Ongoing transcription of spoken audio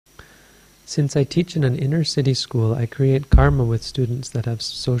Since I teach in an inner city school, I create karma with students that have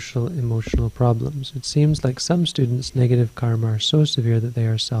social, emotional problems. It seems like some students' negative karma are so severe that they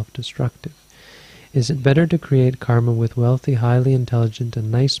are self-destructive. Is it better to create karma with wealthy, highly intelligent and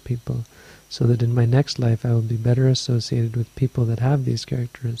nice people, so that in my next life I will be better associated with people that have these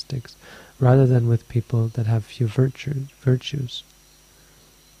characteristics, rather than with people that have few virtues,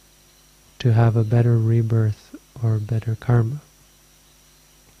 to have a better rebirth or better karma?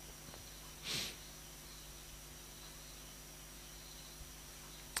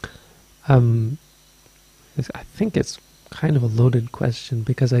 I think it's kind of a loaded question,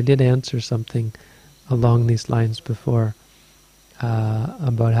 because I did answer something along these lines before,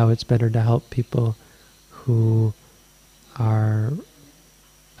 about how it's better to help people who are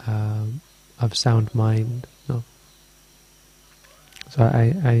of sound mind. No. So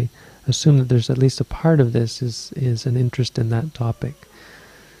I assume that there's at least a part of this is an interest in that topic.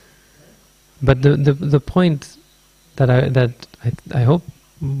 But the point that I hope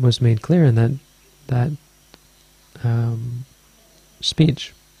was made clear in that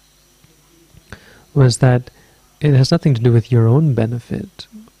speech was that it has nothing to do with your own benefit.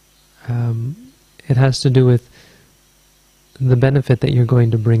 It has to do with the benefit that you're going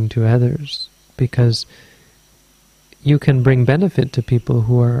to bring to others, because you can bring benefit to people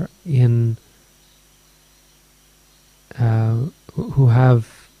who are in who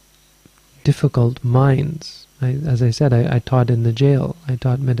have difficult minds. As I said, I taught in the jail. I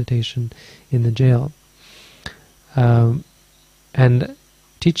taught meditation in the jail. And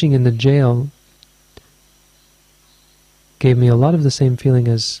teaching in the jail gave me a lot of the same feeling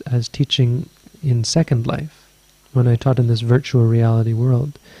as teaching in Second Life, when I taught in this virtual reality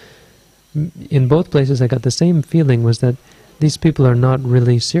world. In both places I got the same feeling, was that these people are not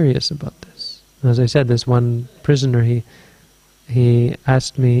really serious about this. As I said, this one prisoner, he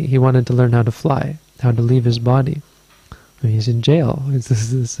asked me, he wanted to learn how to fly, how to leave his body. I mean, he's in jail.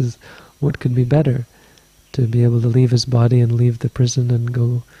 This is what could be better, to be able to leave his body and leave the prison and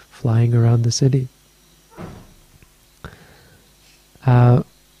go flying around the city.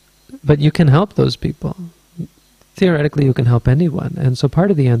 But you can help those people. Theoretically, you can help anyone. And so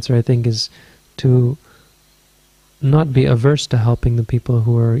part of the answer, I think, is to not be averse to helping the people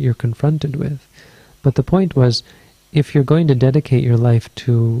who you're confronted with. But the point was, if you're going to dedicate your life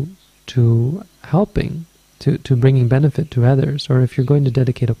to helping, to bringing benefit to others, or if you're going to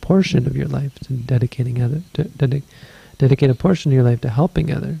dedicate a portion of your life to dedicate a portion of your life to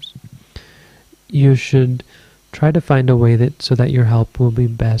helping others, you should try to find a way so that your help will be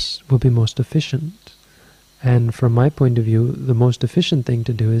most efficient. And from my point of view, the most efficient thing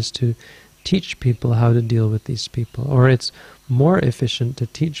to do is to teach people how to deal with these people. Or it's more efficient to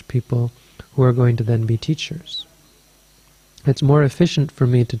teach people who are going to then be teachers. It's more efficient for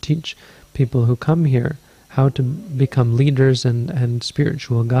me to teach people who come here how to become leaders and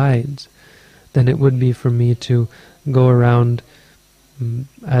spiritual guides than it would be for me to go around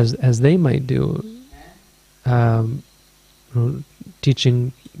as they might do,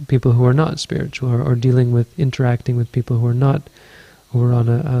 teaching people who are not spiritual, or interacting with people who are on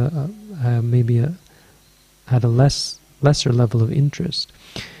at a lesser level of interest.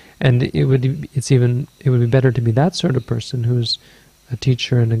 And it would be better to be that sort of person who's a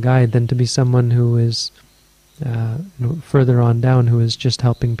teacher and a guide than to be someone who is further on down, who is just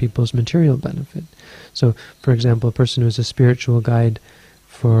helping people's material benefit. So, for example, a person who is a spiritual guide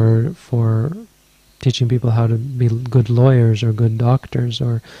for teaching people how to be good lawyers or good doctors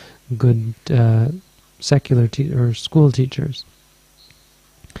or good secular or school teachers.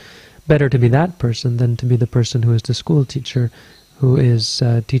 Better to be that person than to be the person who is the school teacher who is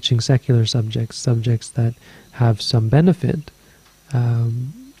teaching secular subjects that have some benefit,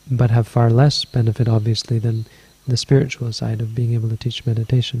 but have far less benefit, obviously, than the spiritual side of being able to teach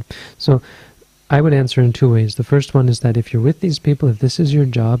meditation. So I would answer in two ways. The first one is that if you're with these people, if this is your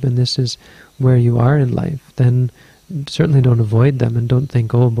job and this is where you are in life, then certainly don't avoid them, and don't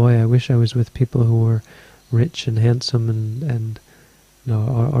think, oh boy, I wish I was with people who were rich and handsome and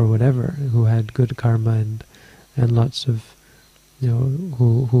or whatever, who had good karma and lots of,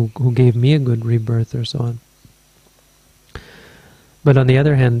 who gave me a good rebirth or so on. But on the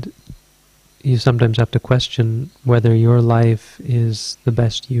other hand, you sometimes have to question whether your life is the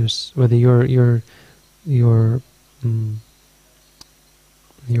best use, whether your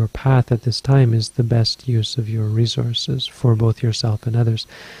path at this time is the best use of your resources for both yourself and others.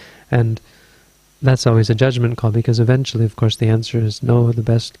 And that's always a judgment call, because eventually, of course, the answer is no, the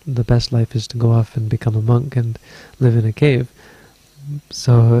best life is to go off and become a monk and live in a cave.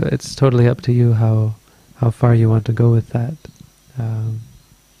 So it's totally up to you how far you want to go with that.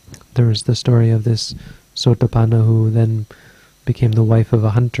 there was the story of this Sotapanna who then became the wife of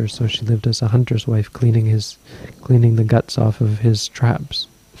a hunter, so she lived as a hunter's wife, cleaning the guts off of his traps.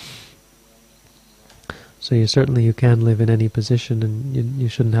 So you can live in any position, and you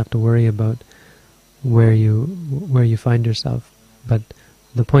shouldn't have to worry about where you find yourself. But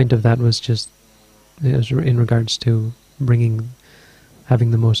the point of that was just in regards to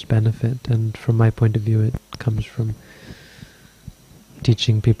having the most benefit, and from my point of view, it comes from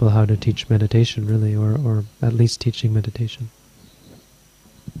teaching people how to teach meditation, really, or at least teaching meditation.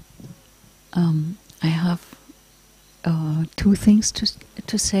 I have two things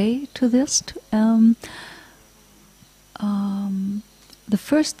to say to this. The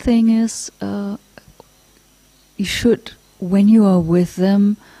first thing is you should, when you are with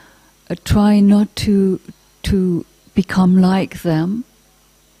them, try not to become like them,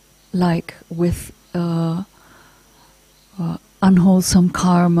 like with unwholesome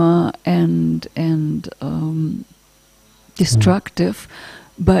karma and destructive,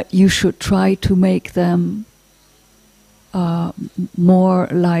 but you should try to make them more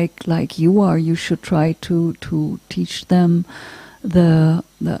like you are. You should try to teach them the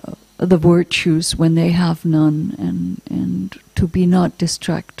virtues when they have none, and to be not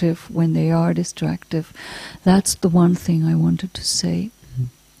destructive when they are destructive. That's the one thing I wanted to say.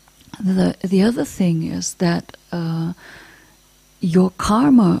 The other thing is that your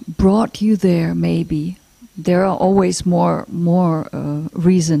karma brought you there. Maybe there are always more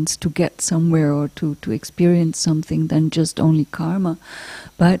reasons to get somewhere or to experience something than just only karma.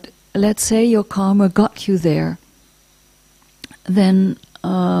 But let's say your karma got you there, then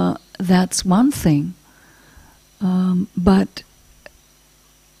that's one thing. But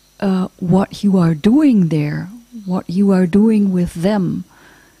what you are doing there, what you are doing with them,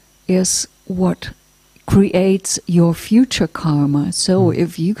 is what creates your future karma. So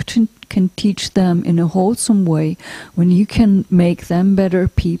if you can teach them in a wholesome way, when you can make them better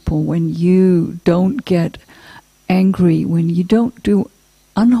people, when you don't get angry, when you don't do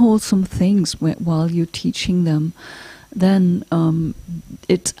unwholesome things while you're teaching them, then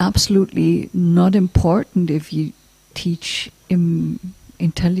it's absolutely not important if you teach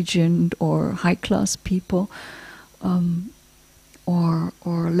intelligent or high-class people or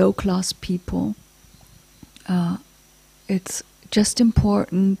low-class people. It's just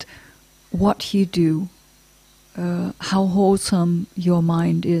important what you do, how wholesome your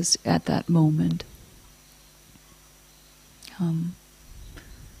mind is at that moment.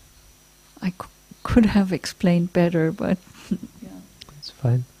 I could have explained better, but yeah. It's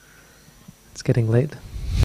fine. It's getting late.